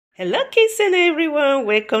Hello, kids and everyone.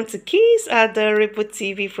 Welcome to Kids Adorable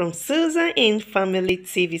TV from Susan in Family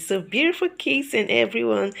TV. So beautiful kids and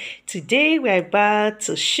everyone. Today we're about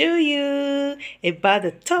to show you about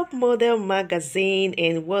the Top Model magazine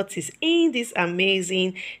and what is in this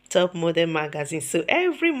amazing Top Model magazine. So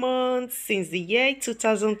every month since the year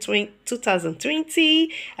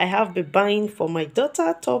 2020, I have been buying for my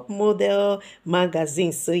daughter Top Model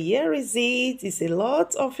magazine. So here is it. It's a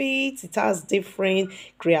lot of it. It has different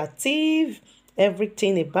creative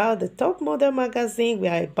everything about the Top Model magazine. We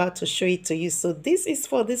are about to show it to you. So this is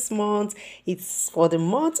for this month. It's for the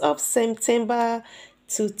month of September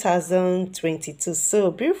 2022.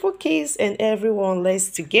 So beautiful kids and everyone, let's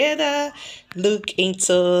together look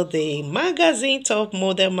into the magazine, Top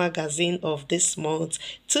Model magazine of this month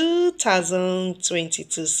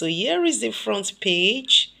 2022. So here is the front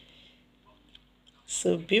page.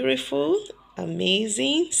 So beautiful,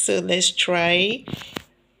 amazing. So let's try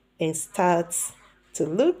and start to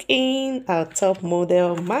look in our Top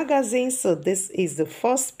Model magazine. So this is the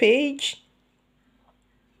first page.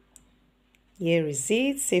 Here is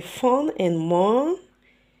it. Say fun and more.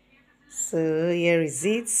 So here is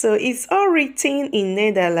it. So it's all written in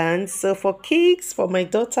Netherlands. So for kids, for my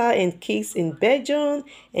daughter and kids in Belgium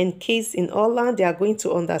and kids in Holland, they are going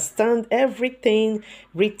to understand everything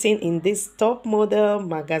written in this Top Model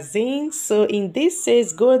magazine. So in this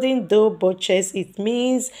says golden door butchers, it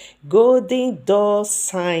means golden door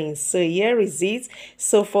sign. So here is it.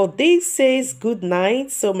 So for this says good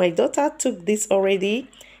night. So my daughter took this already,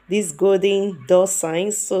 this golden door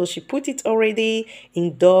sign, so she put it already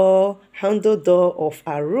in handle door of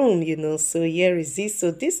her room, so here is it.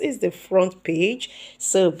 So this is the front page.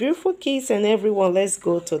 So beautiful kids and everyone, let's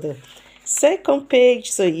go to the second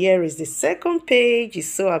page. So here is the second page. It's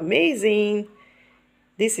so amazing.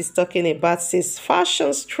 This is talking about, says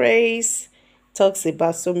fashion trays, talks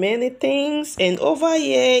about so many things, and over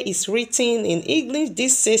here is written in English.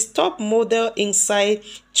 This says Top Model inside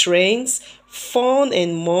trends, fun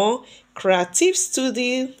and more, creative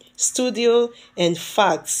studio and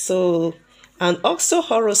facts. So and also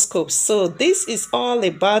horoscopes. So this is all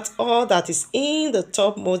about all that is in the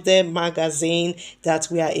Top Model magazine that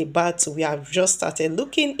we have just started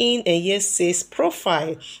looking in. And here says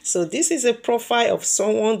profile. So this is a profile of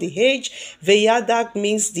someone, the age, Veyadak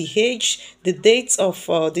means the age, the date of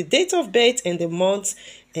birth and the month.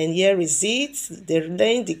 And here is it, the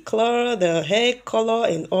length, the color, the hair color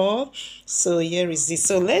and all. So here is it.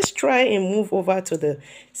 So let's try and move over to the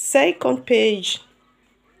second page.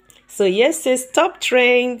 So here says top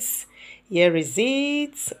trends. Here is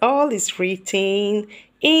it. All is written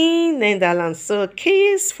in Netherlands. So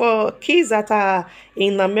for kids that are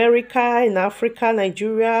in America, in Africa,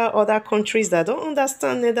 Nigeria, other countries that don't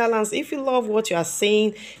understand Netherlands, if you love what you are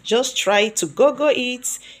saying, just try to Google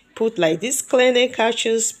it. Put like this clinic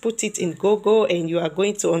catches, put it in Google, and you are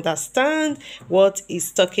going to understand what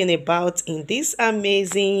is talking about in this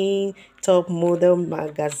amazing Top Model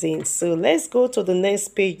magazine. So let's go to the next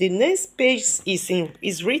page. The next page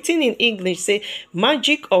is written in English. Say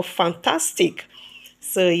magic of fantastic.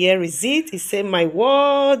 So here is it. It say my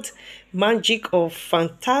word, magic of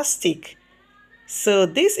fantastic. So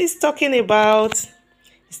this is talking about.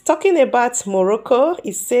 It's talking about Morocco.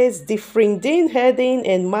 It says the Frindin heading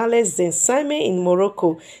and Males Zensame in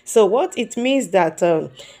Morocco. So what it means that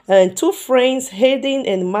two friends, Hedin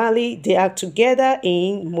and Mali, they are together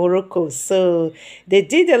in Morocco. So they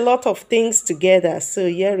did a lot of things together. So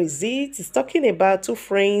here is it. It's talking about two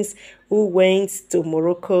friends who went to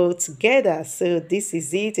Morocco together. So this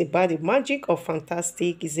is it, about the magic of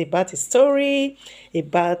fantastic. It's about a story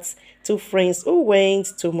about two friends who went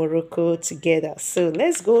to Morocco together. So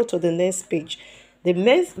let's go to the next page. The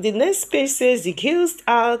next page says the gills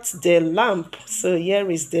out the lamp. So here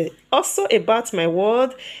is also about my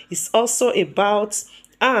word. It's also about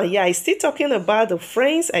it's still talking about the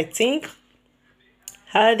friends, I think,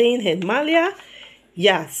 Hardin and Malia.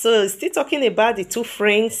 Yeah, so still talking about the two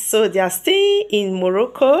friends. So they are staying in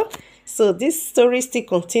Morocco. So this story still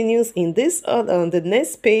continues in this on the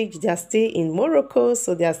next page. They are still in Morocco,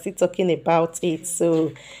 so they are still talking about it.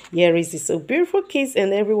 So here is it. So beautiful kids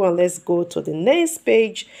and everyone, let's go to the next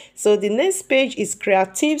page. So the next page is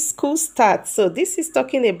creative school start. So this is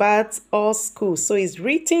talking about all schools. So it's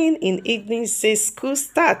written in English, says school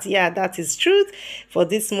start. Yeah, that is truth. For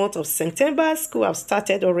this month of September, school have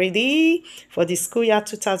started already for the school year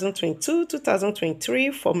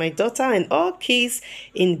 2022-2023 for my daughter and all kids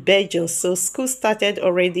in Belgium. So school started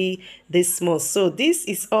already this month. So this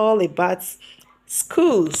is all about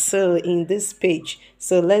school. So in this page,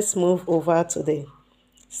 so let's move over to the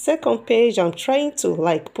Second page, I'm trying to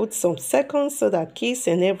like put some seconds so that kids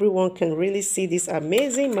and everyone can really see this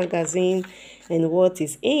amazing magazine and what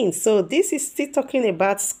is in. So this is still talking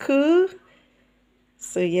about school.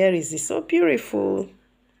 So here is it, so beautiful.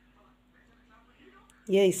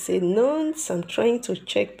 Here it says notes. I'm trying to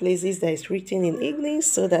check places that is written in English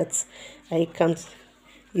so that I can,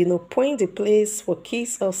 point the place for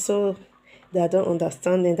kids also that don't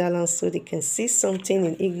understand Netherlands, so they can see something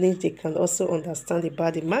in English. They can also understand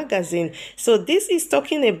about the magazine. So this is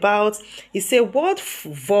talking about, it's a word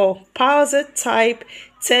for pause type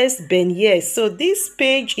test ben yes. So this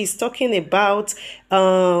page is talking about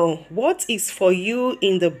what is for you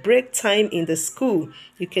in the break time in the school.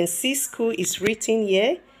 You can see school is written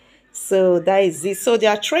here. So that is it. So they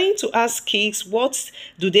are trying to ask kids what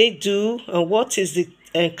do they do and what is the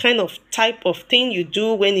kind of type of thing you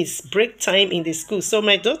do when it's break time in the school. So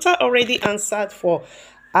my daughter already answered for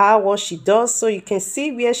what she does. So you can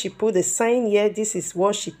see where she put the sign here. This is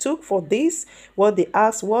what she took for this. What they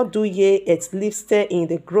asked, what do ye at liefste in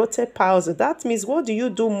the grote pauze? That means what do you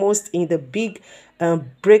do most in the big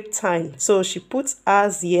break time? So she puts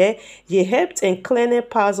as here. Je hebt een kleine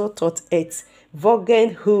pauze tot het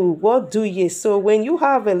Vogen who, what do ye? So when you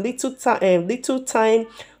have a little time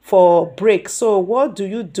for break, so what do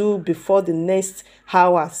you do before the next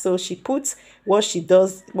hour? So she puts what she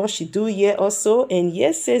does, what she do here also. And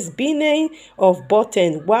here says binnen of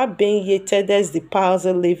button, what ben ye tedes the pause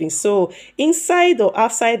living. So inside or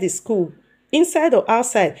outside the school, inside or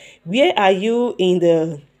outside, where are you in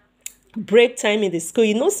the break time in the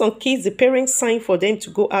school? Some kids, the parents sign for them to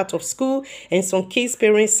go out of school, and some kids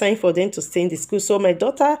parents sign for them to stay in the school. So my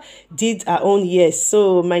daughter did her own yes.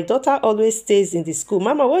 So my daughter always stays in the school.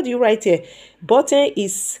 Mama, what do you write here? Button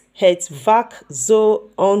is het vak zo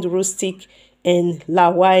onrustig and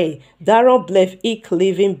Lawai. Daarom bleef ik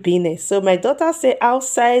living binnen. So my daughter say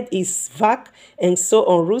outside is vac and so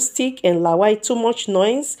on rustic and Lawai too much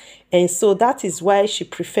noise. And so that is why she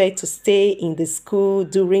preferred to stay in the school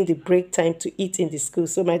during the break time to eat in the school.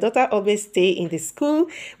 So my daughter always stay in the school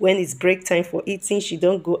when it's break time for eating. She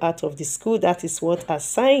don't go out of the school. That is what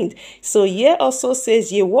assigned. So here also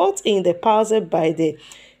says ye what in the pause by the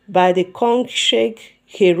Kongsheg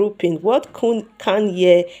Herupin, what can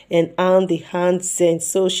ye and on the hand send.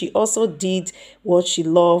 So she also did what she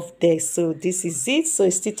loved there. So this is it. So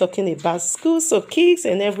it's still talking about school. So kids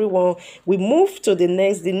and everyone, we move to the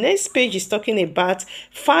next. The next page is talking about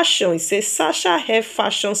fashion. It says Sasha have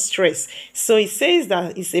fashion stress. So it says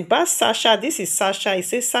that it's about Sasha. This is Sasha. It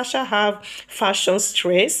says Sasha have fashion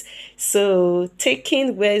stress. So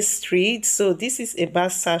taking West Street. So this is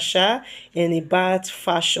about Sasha and about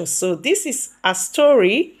fashion. So this is a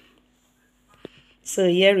story. So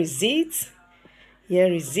here is it.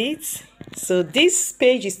 Here is it. So this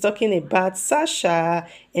page is talking about Sasha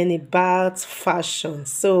and about fashion.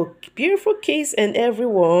 So beautiful kids and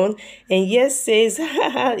everyone. And yes says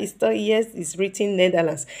it's written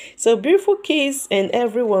Netherlands. So beautiful kids and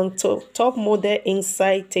everyone, top model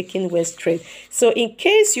inside taking West Street. So in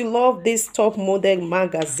case you love this top model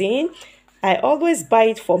magazine, I always buy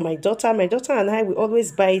it for my daughter. My daughter and I will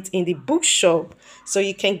always buy it in the bookshop. So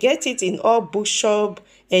you can get it in all bookshop,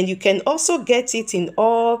 and you can also get it in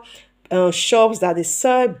all shops that they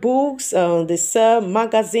sell books, they sell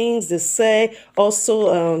magazines, they sell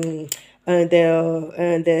also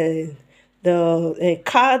the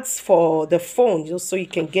cards for the phone. So you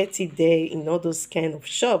can get it there in all those kind of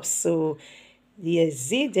shops. So there's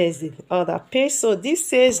the other page. So this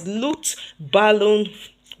says loot balloon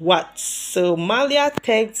what? So Malia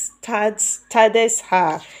tags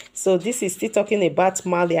her. So this is still talking about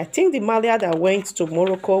Malia. I think the Malia that went to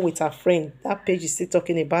Morocco with her friend. That page is still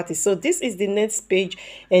talking about it. So this is the next page,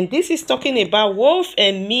 and this is talking about Wolf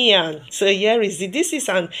and Mian. So here is it. This is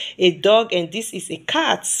a dog and this is a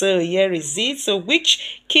cat. So here is it. So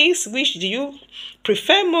which do you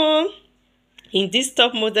prefer more in this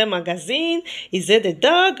top model magazine? Is it the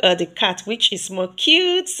dog or the cat? Which is more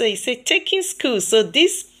cute? So it said taking school. So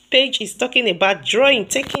this page is talking about drawing.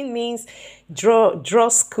 Taking means draw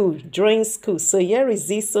school, drawing school. So here is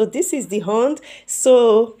this. So this is the hand.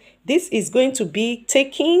 So this is going to be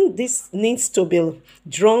taking. This needs to be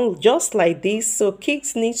drawn just like this. So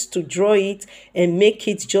kids needs to draw it and make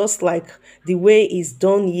it just like the way it's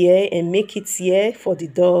done here, and make it here for the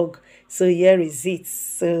dog. So here is it.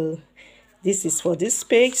 So this is for this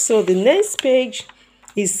page. So the next page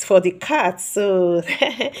is for the cat. So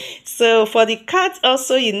so for the cat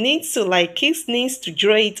also, you need to kids needs to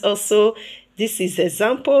draw it also. This is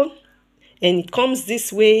example, and it comes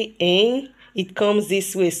this way, and it comes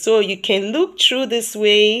this way. So you can look through this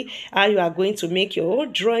way how you are going to make your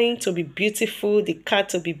own drawing to be beautiful, the card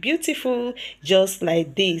to be beautiful, just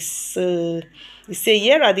like this. So you say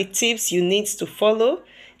here are the tips you need to follow.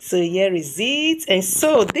 So here is it. And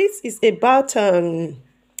so this is about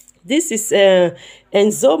this is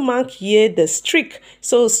Enzo mark here the streak.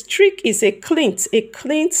 So streak is a clint,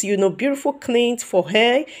 you know, beautiful clint for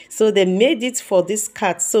hair. So they made it for this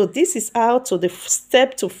cat. So this is how to the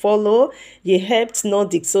step to follow. You helped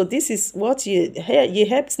Nordic. So this is what you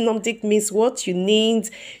helped Nordic means what you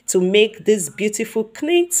need to make this beautiful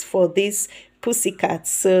clint for this pussycat.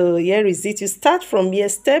 So here is it. You start from here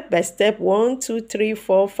step by step. 1 2 3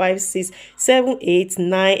 4 5 6 7 8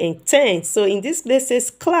 9 and 10. So in this place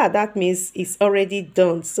says clear, that means it's already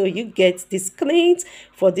done. So you get this clean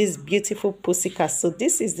for this beautiful pussycat. So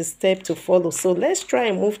this is the step to follow. So let's try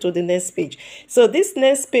and move to the next page. So this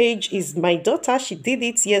next page is my daughter. She did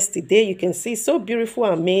it yesterday. You can see so beautiful,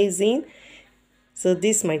 amazing. So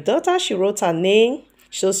this my daughter, she wrote her name.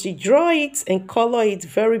 So she draw it and color it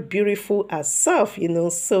very beautiful herself, you know.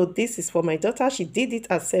 So this is for my daughter. She did it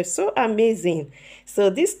herself. So amazing. So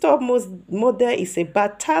this top model is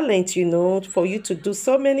about talent, you know, for you to do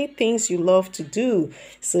so many things you love to do.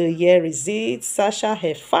 So here is it. Sasha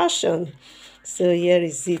Hair Fashion. So here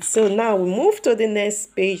is it. So now we move to the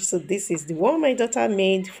next page. So this is the one my daughter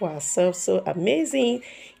made for herself. So amazing.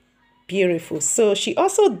 Beautiful. So she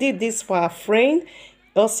also did this for her friend.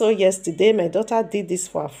 Also yesterday, my daughter did this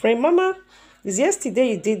for her friend. Mama, is yesterday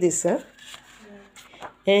you did this, huh? Yeah.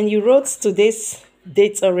 And you wrote today's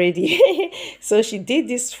date already. So she did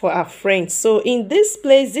this for her friend. So in this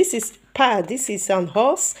place, this is pad. This is an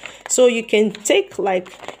horse. So you can take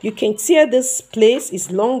like, you can tear this place.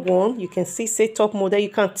 It's long one. You can see say top model. You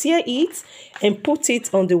can tear it and put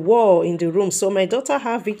it on the wall in the room. So my daughter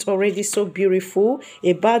have it already so beautiful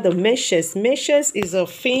about the meshes. Meshes is a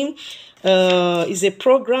theme. Is a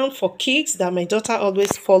program for kids that my daughter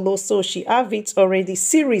always follows. So she have it already,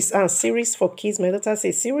 series for kids. My daughter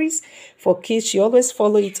says series for kids. She always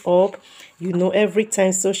follow it up, you know, every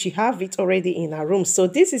time. So she have it already in her room. So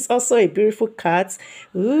this is also a beautiful cat.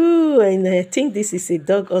 Ooh, and I think this is a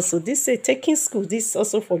dog also. This is a taking school. This is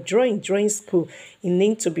also for drawing school. It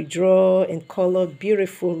needs to be drawn and colored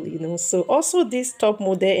beautiful, you know. So also this top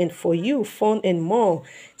model and for you, fun and more.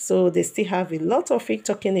 So they still have a lot of it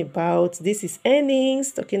talking about. This is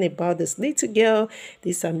earnings, talking about this little girl,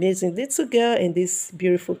 this amazing little girl, and this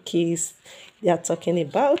beautiful kids. They are talking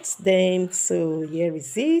about them. So here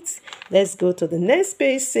is it. Let's go to the next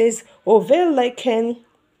page. It says overleken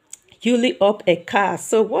Yuli up a car.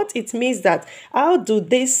 So what it means that how do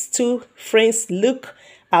these two friends look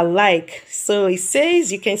alike? So it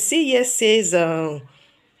says, you can see here says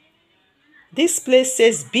this place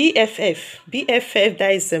says BFF. BFF,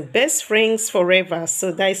 that is best friends forever.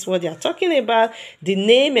 So that is what they are talking about, the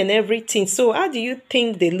name and everything. So how do you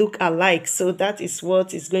think they look alike? So that is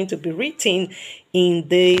what is going to be written in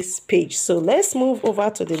this page. So let's move over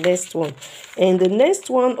to the next one. And the next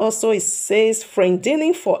one also it says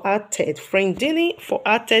friending for arted. Friending for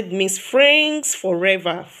arted means friends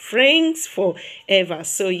forever. Friends forever.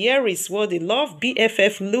 So here is what the love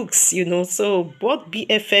BFF looks, you know. So what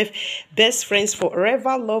BFF, best friends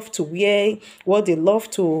forever, love to wear, what they love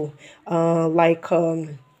to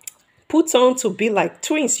put on to be like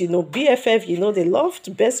twins, you know. BFF, you know, they love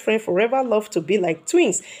to, best friend forever, love to be like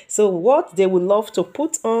twins. So what they would love to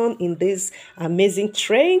put on in these amazing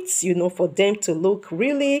traits, you know, for them to look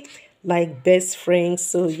really like best friends.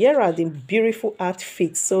 So here are the beautiful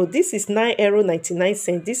outfits. So this is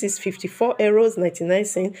 €9.99. This is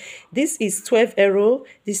 €54.99. This is €12.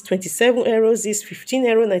 This is €27. This is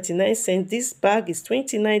 €15.99. This bag is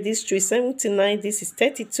 29. This shoe is 79. This is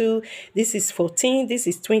 32. This is 14. This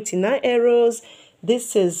is €29.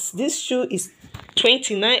 This shoe is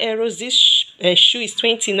 €29. This shoe is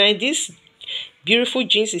 29. This beautiful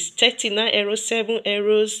jeans is €39, €7,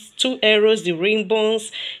 €2, the ring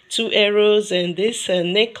bones, €2, and this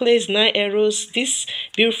necklace €9. This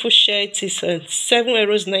beautiful shirt is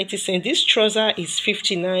 €7.90. This trouser is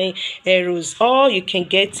 €59. Or you can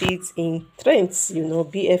get it in trends, you know,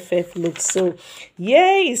 BFF look. So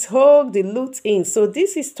yeah, is hold the loot in. So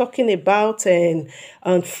this is talking about and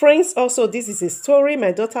friends. Also, this is a story.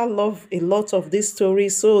 My daughter loves a lot of this story.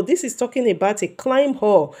 So this is talking about a climb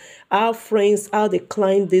hall. Our friends, how they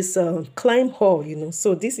climb this climb hall, you know.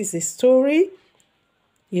 So this is a story,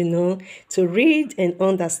 you know, to read and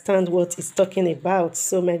understand what it's talking about.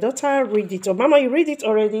 So my daughter read it. Oh, Mama, you read it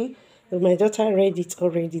already? My daughter read it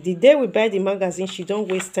already. The day we buy the magazine, she don't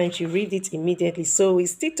waste time. She read it immediately. So we're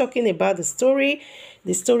still talking about the story.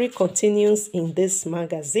 The story continues in this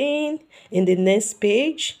magazine, in the next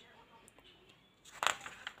page.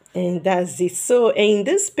 And that's it. So in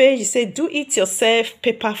this page, you say do it yourself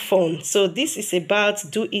paper phone. So this is about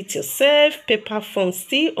do it yourself paper phone,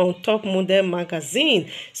 still on Top Model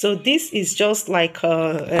magazine. So this is just like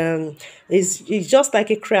it's just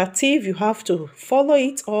like a creative. You have to follow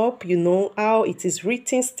it up, you know how it is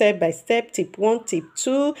written step by step, tip 1, tip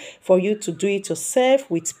 2, for you to do it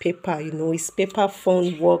yourself with paper. You know, it's paper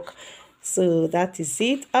phone work. So that is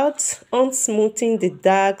it. Unsmoothing the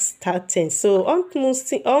dark starting. So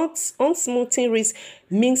unsmoothing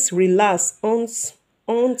means relax.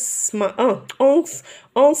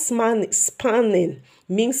 Unspanning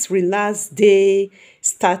means relax day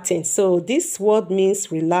starting. So this word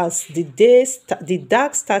means relax. The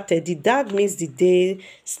dark started. The dark means the day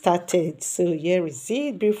started. So here is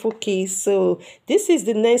it, beautiful kids. So this is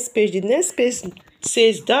the next page. The next page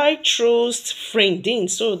says thy trust friending.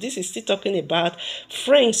 So this is still talking about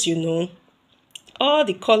friends, you know. All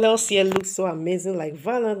the colors here look so amazing, like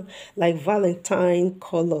Valentine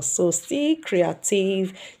colors. So still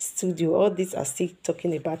creative studio. All these are still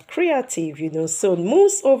talking about creative, you know. So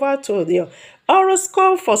moves over to the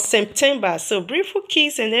horoscope for September. So beautiful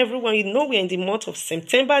kids and everyone, you know we're in the month of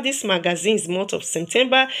September. This magazine is month of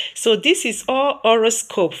September. So this is all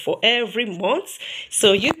horoscope for every month.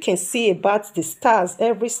 So you can see about the stars,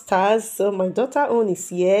 every stars. So my daughter own is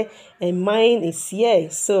here and mine is here.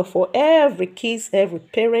 So for every kids, every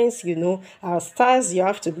parents, you know, our stars, you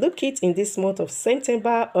have to look it in this month of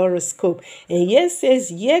September horoscope. And here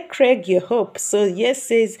says, yeah, Craig, your hope. So here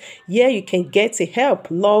says, yeah, you can get a help,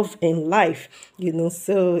 love, and life. You know,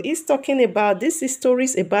 so he's talking about this is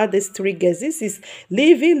stories about these three girls. This is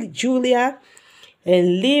Living Julia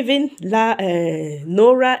and Living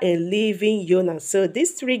Nora and Living Yona. So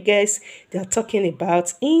these three guys they are talking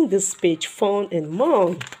about in this page, fun and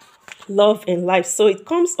mom, love and life. So it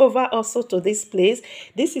comes over also to this place.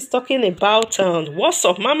 This is talking about what's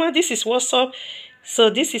up, mama. This is what's up.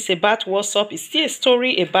 So this is about what's up. It's still a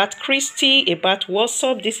story about Christy, about what's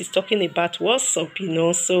up. This is talking about what's up, you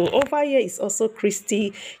know. So over here is also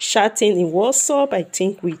Christy chatting in WhatsApp, I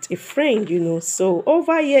think, with a friend, you know. So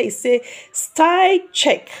over here is a style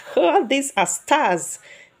check. All these are stars.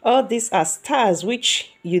 All these are stars,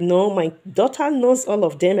 which, you know, my daughter knows all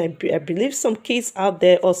of them. I believe some kids out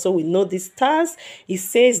there also will know these stars. It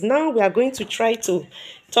says now we are going to try to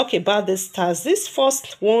talk about the stars. This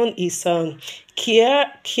first one is Kiana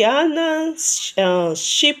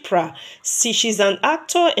Shipra. See, she's an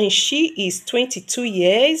actor and she is 22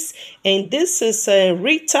 years. And this is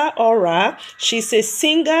Rita Ora. She's a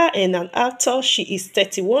singer and an actor. She is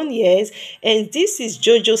 31 years. And this is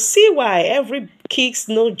Jojo CY. Every kids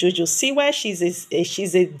know Jojo CY.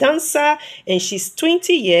 She's a dancer and she's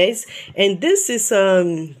 20 years. And this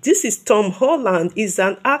is Tom Holland. He's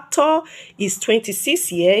an actor. He's 26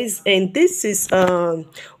 years. And this is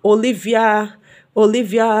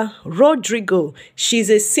Olivia Rodrigo. She's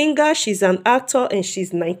a singer, she's an actor, and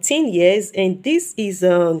she's 19 years. And this is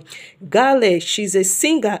Gale. She's a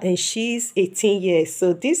singer and she's 18 years.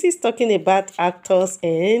 So this is talking about actors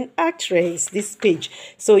and actresses, this page.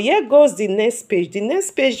 So here goes the next page. The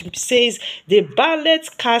next page says the ballet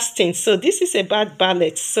casting. So this is about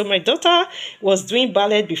ballet. So my daughter was doing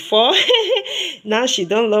ballet before. Now she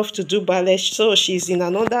don't love to do ballet. So she's in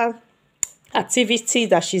another activity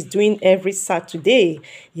that she's doing every Saturday,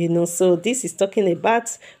 you know. So this is talking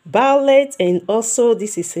about ballet, and also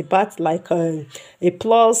this is about like a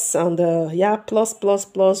plus and yeah,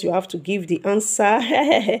 plus you have to give the answer.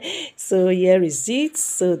 So here is it.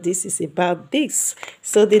 So this is about this.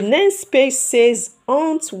 So the next page says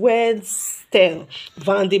Aunt Wed's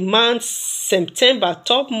Van de Man's September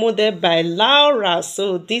top model by Laura.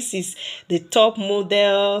 So this is the top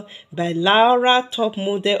model by Laura, top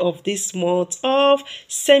model of this month of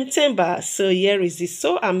September. So here is it.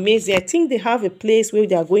 So amazing. I think they have a place where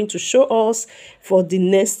they are going to show us for the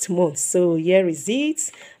next month. So here is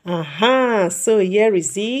it. So here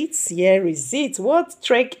is it. Here is it. What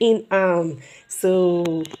trek in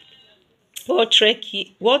so what trek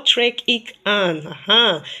ik an?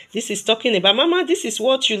 This is talking about mama. This is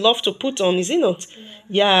what you love to put on, is it not?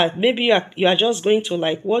 Yeah, maybe you are just going to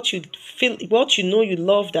like what you feel, what you know you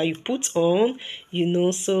love that you put on, you know.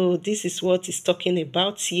 So this is what is talking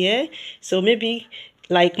about here. So maybe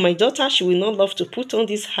like my daughter, she will not love to put on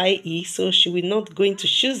this high E, so she will not going to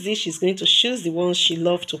choose this. She's going to choose the ones she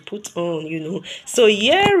loves to put on, you know. So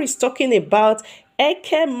here is talking about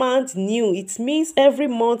Eke month new. It means every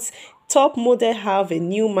month Top Model have a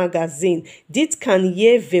new magazine. Dit kan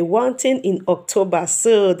ye verwanten in October.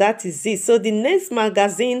 So that is it. So the next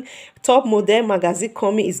magazine, Top Model magazine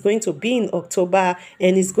coming, is going to be in October,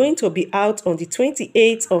 and it's going to be out on the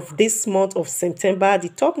 28th of this month of September. The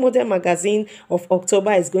Top Model magazine of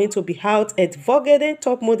October is going to be out at Vogeden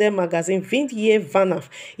Top Model magazine Vindje Vanaf.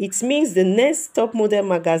 It means the next Top Model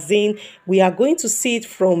magazine, we are going to see it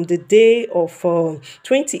from the day of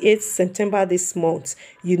 28th September this month.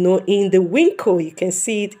 You know, in the Winco, you can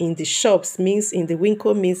see it in the shops. Means in the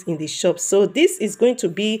Winco means in the shops. So this is going to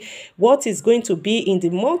be what is going to be in the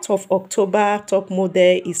month of October. Top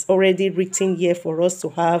Model is already written here for us to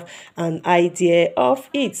have an idea of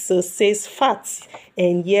it. So says facts,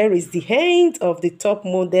 and here is the end of the Top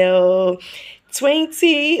Model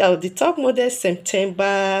 20 of the Top Model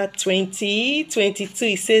September 2022.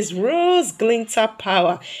 It says Rose Glinter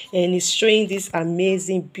Power, and it's showing this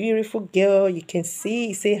amazing beautiful girl. You can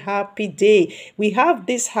see it say happy day. We have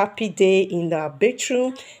this happy day in our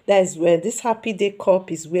bedroom. That is where this happy day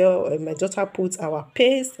cup is where my daughter puts our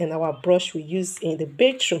paste and our brush we use in the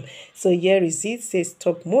bedroom. So here is it, says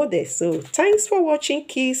Top Model. So thanks for watching,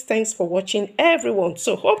 kids. Thanks for watching, everyone.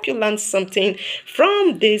 So hope you learned something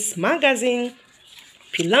from this magazine.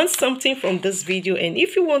 If you learned something from this video, and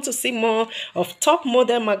if you want to see more of Top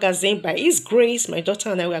Model magazine by His Grace, my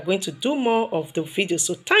daughter and I, we are going to do more of the video.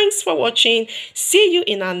 So thanks for watching. See you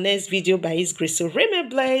in our next video by His Grace. So remain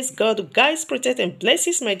blessed. God guides, protect, and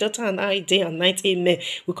blesses my daughter and I day and night. Amen.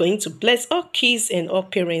 We're going to bless all kids and all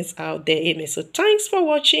parents out there. Amen. So thanks for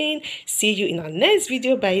watching. See you in our next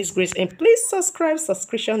video by His Grace. And please subscribe.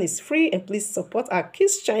 Subscription is free. And please support our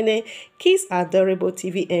kids channel, Kids Adorable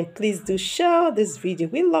TV. And please do share this video.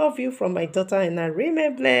 We love you from my daughter and I.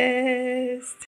 Remain blessed.